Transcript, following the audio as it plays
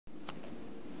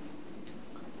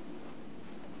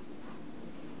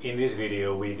In this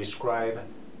video we describe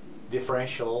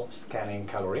differential scanning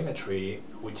calorimetry,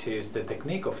 which is the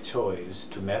technique of choice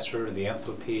to measure the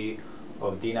enthalpy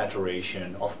of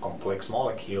denaturation of complex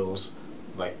molecules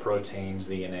like proteins,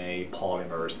 DNA,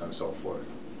 polymers, and so forth.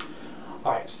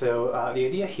 Alright, so the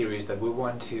idea here is that we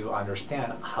want to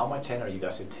understand how much energy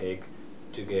does it take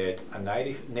to get a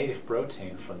native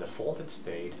protein from the folded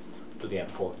state to the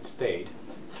unfolded state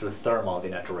through thermal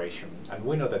denaturation. And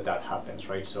we know that that happens,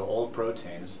 right? So all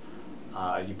proteins,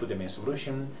 you put them in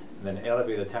solution, and then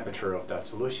elevate the temperature of that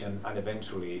solution, and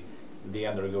eventually they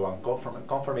undergo a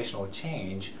conformational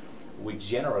change, which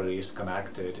generally is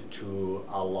connected to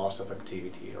a loss of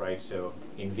activity, right? So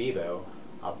in vivo,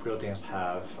 proteins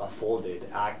have a folded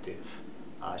active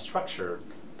structure,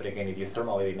 but again, if you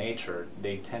thermally denature,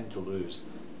 they tend to lose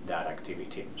that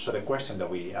activity. So the question that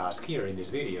we ask here in this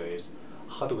video is,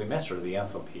 how do we measure the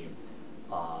enthalpy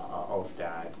of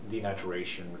that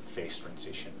denaturation phase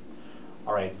transition?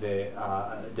 All right,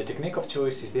 the technique of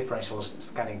choice is differential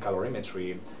scanning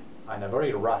calorimetry, and a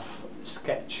very rough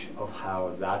sketch of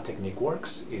how that technique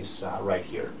works is right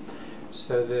here.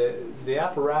 So the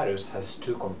apparatus has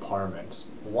two compartments,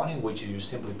 one in which you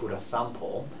simply put a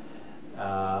sample,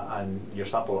 and your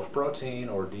sample of protein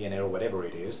or DNA or whatever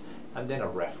it is, and then a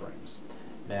reference.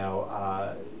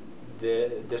 Now,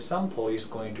 the sample is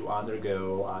going to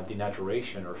undergo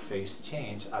denaturation or phase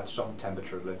change at some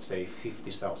temperature, let's say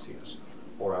 50 Celsius,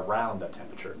 or around that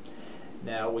temperature.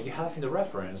 Now, what you have in the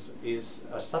reference is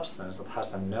a substance that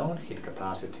has a known heat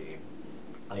capacity,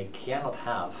 and it cannot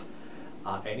have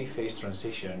any phase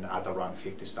transition at around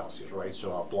 50 Celsius, right?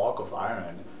 So a block of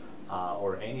iron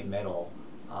or any metal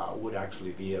would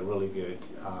actually be a really good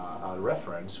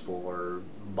reference for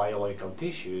biological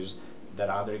tissues that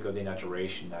undergo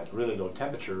denaturation at really low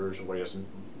temperatures, whereas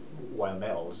while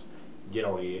metals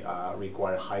generally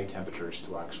require high temperatures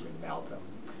to actually melt them.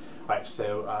 All right,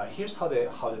 so here's how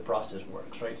the process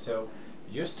works, right? So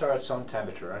you start at some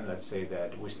temperature, and let's say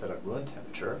that we start at room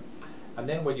temperature, and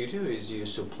then what you do is you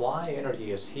supply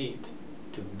energy as heat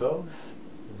to both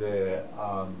the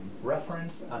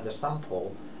reference and the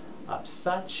sample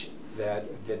such that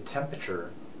the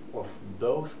temperature of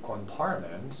both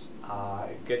compartments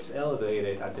gets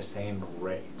elevated at the same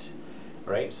rate,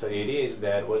 right? So the idea is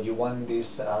that, well, you want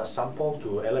this sample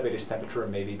to elevate its temperature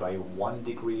maybe by 1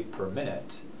 degree per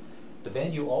minute, but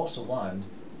then you also want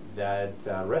that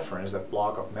reference, that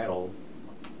block of metal,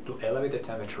 to elevate the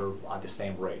temperature at the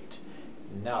same rate.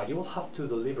 Now, you will have to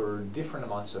deliver different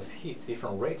amounts of heat,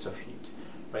 different rates of heat,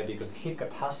 right? Because the heat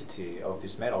capacity of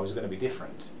this metal is going to be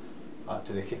different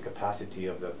to the heat capacity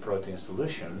of the protein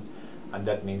solution, and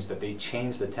that means that they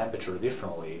change the temperature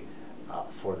differently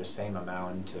for the same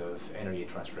amount of energy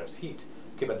transfer as heat.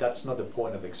 Okay, but that's not the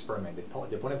point of the experiment.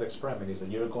 The point of the experiment is that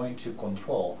you're going to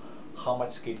control how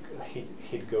much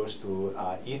heat goes to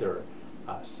either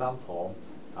sample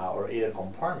or either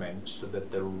compartment, so that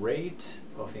the rate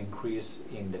of increase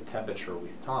in the temperature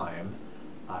with time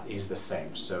is the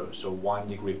same. So 1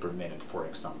 degree per minute, for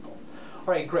example. All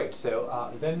right, great.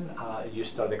 So then you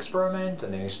start the experiment,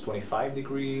 and then it's 25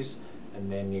 degrees,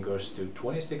 and then it goes to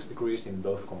 26 degrees in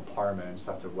both compartments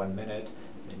after 1 minute,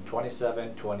 and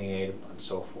 27, 28, and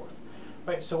so forth.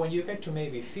 Right. So when you get to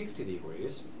maybe 50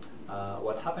 degrees,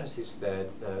 what happens is that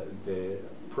the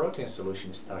protein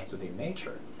solution starts to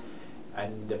denature.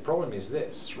 And the problem is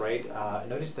this, right?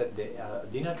 Notice that the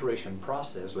denaturation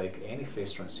process, like any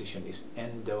phase transition, is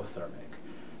endothermic.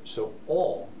 So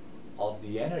all of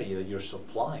the energy that you're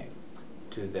supplying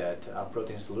to that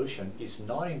protein solution is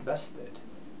not invested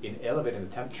in elevating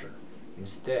the temperature.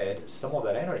 Instead, some of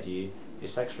that energy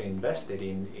is actually invested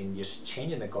in just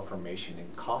changing the conformation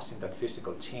and causing that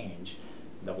physical change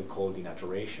that we call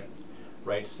denaturation,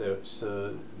 right? So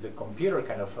the computer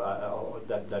kind of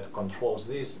that controls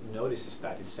this notices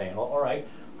that. It's saying, well, all right,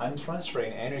 I'm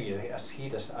transferring energy as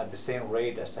heat at the same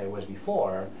rate as I was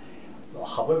before.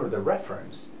 However, the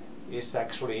reference is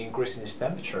actually increasing its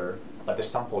temperature, but the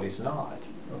sample is not.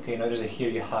 Okay, notice that here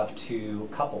you have two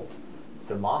coupled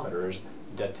thermometers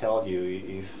that tell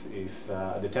you if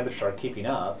the temperatures are keeping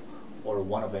up or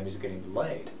one of them is getting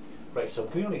delayed. Right, so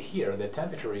clearly here the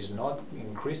temperature is not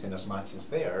increasing as much as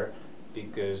there,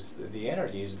 because the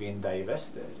energy is being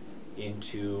divested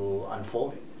into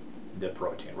unfolding the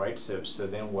protein, right? So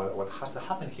then what has to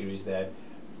happen here is that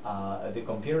the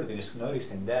computer that is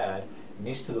noticing that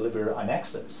needs to deliver an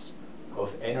excess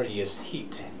of energy as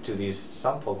heat to this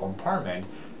sample compartment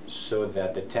so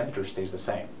that the temperature stays the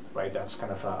same, right? That's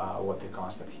kind of what the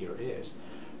concept here is,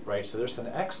 right? So there's an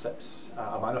excess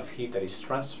amount of heat that is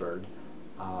transferred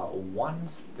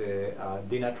once the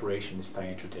denaturation is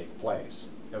starting to take place,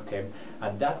 okay?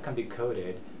 And that can be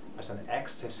coded as an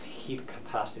excess heat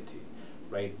capacity,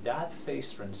 right? That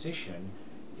phase transition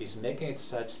is making it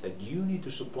such that you need to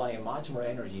supply much more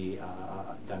energy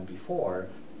than before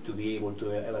to be able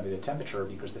to elevate the temperature,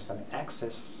 because there's an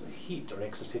excess heat or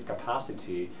excess heat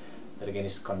capacity that again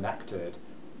is connected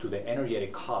to the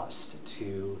energetic cost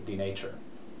to denature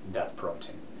that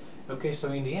protein. Okay,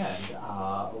 so in the end,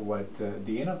 what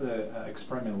the end of the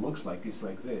experiment looks like is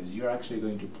like this. You're actually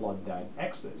going to plot that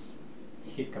excess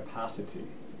heat capacity,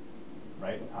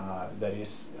 right, that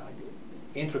is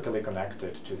intricately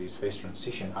connected to this phase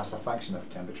transition as a function of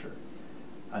temperature.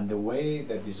 And the way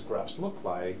that these graphs look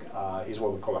like is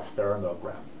what we call a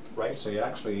thermogram, right? So it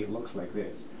actually looks like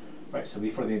this, right? So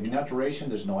before the denaturation,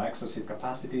 there's no excess heat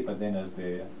capacity, but then as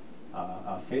the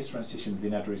phase transition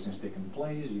denaturation is taking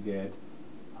place, you get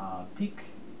a peak,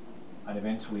 and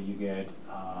eventually you get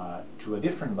to a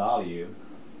different value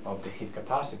of the heat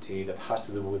capacity that has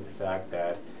to do with the fact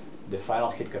that the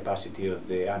final heat capacity of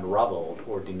the unraveled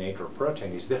or denatured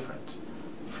protein is different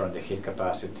from the heat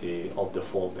capacity of the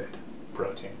folded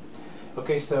protein.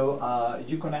 Okay, so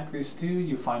you connect these two,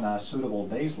 you find a suitable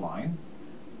baseline,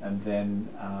 and then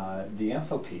the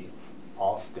enthalpy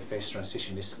of the phase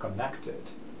transition is connected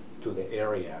to the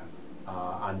area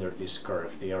under this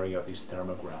curve, the area of this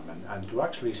thermogram, and to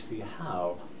actually see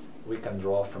how we can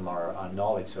draw from our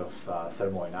knowledge of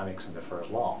thermodynamics and the first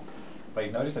law. But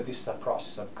notice that this is a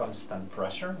process of constant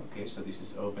pressure, okay, so this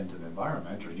is open to the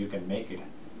environment, or you can make it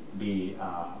be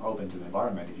open to the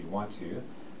environment if you want to,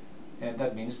 and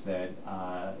that means that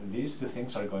these two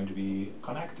things are going to be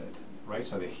connected, right?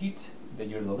 So the heat that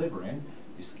you're delivering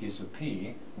is Q sub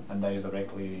P, and that is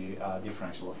directly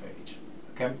differential of H,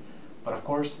 okay? But of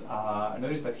course,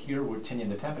 notice that here we're changing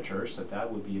the temperature, so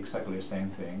that would be exactly the same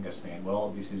thing as saying, well,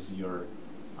 this is your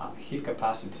heat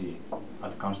capacity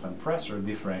at constant pressure,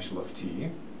 differential of T,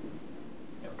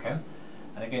 okay?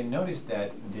 And again, notice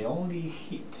that the only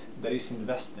heat that is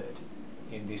invested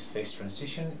in this phase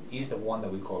transition is the one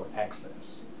that we call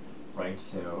excess, right?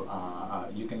 So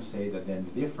you can say that then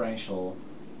the differential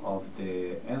of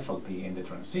the enthalpy in the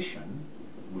transition,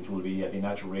 which will be a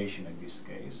denaturation in this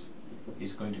case,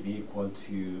 is going to be equal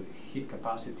to heat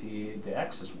capacity, the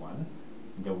excess one,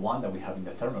 the one that we have in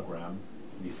the thermogram,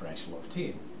 differential of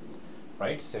T,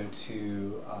 right? So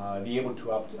to be able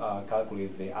to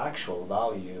calculate the actual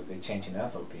value of the change in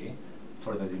enthalpy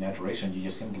for the denaturation, you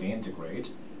just simply integrate,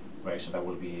 right? So that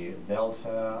will be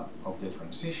delta of the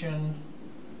transition,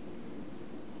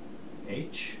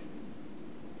 H,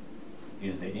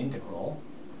 is the integral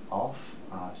of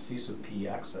C sub P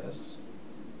excess,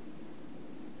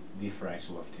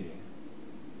 differential of T.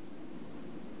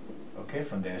 Okay,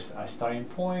 from this starting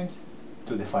point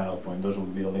to the final point, those will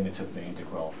be the limits of the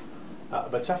integral.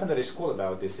 But something that is cool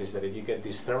about this is that if you get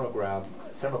this thermogram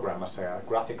as a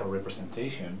graphical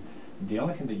representation, the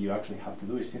only thing that you actually have to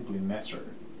do is simply measure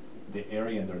the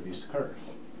area under this curve,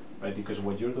 right? Because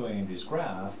what you're doing in this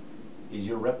graph is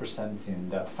you're representing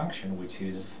that function, which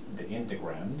is the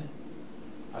integrand,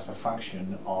 as a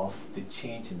function of the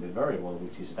change in the variable,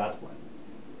 which is that one.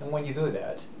 And when you do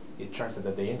that, it turns out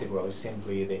that the integral is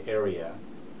simply the area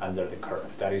under the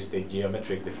curve. That is the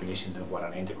geometric definition of what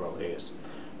an integral is,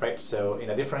 right? So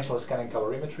in a differential scanning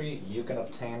calorimetry, you can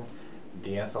obtain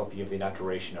the enthalpy of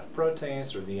denaturation of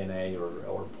proteins or DNA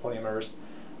or polymers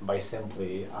by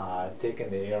simply taking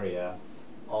the area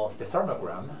of the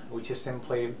thermogram, which is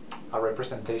simply a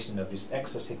representation of this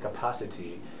excess heat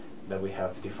capacity that we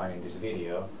have defined in this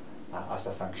video as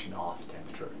a function of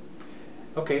temperature.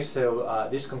 Okay, so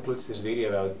this concludes this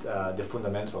video about the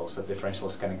fundamentals of differential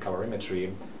scanning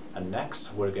calorimetry, and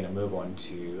next we're going to move on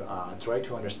to try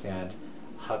to understand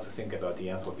how to think about the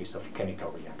enthalpies of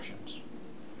chemical reactions.